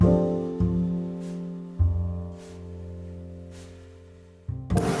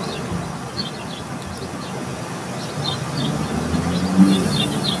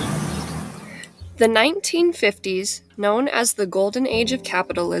The 1950s, known as the Golden Age of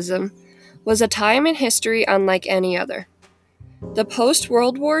Capitalism, was a time in history unlike any other. The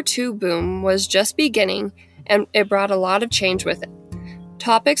post-World War II boom was just beginning, and it brought a lot of change with it.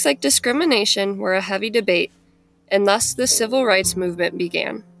 Topics like discrimination were a heavy debate, and thus the civil rights movement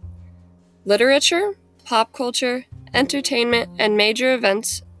began. Literature, pop culture, entertainment, and major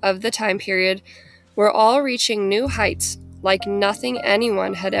events of the time period were all reaching new heights like nothing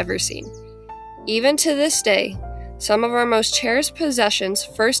anyone had ever seen. Even to this day, some of our most cherished possessions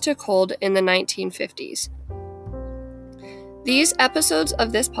first took hold in the 1950s. These episodes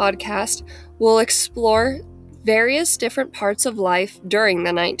of this podcast will explore various different parts of life during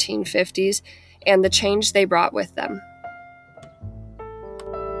the 1950s and the change they brought with them.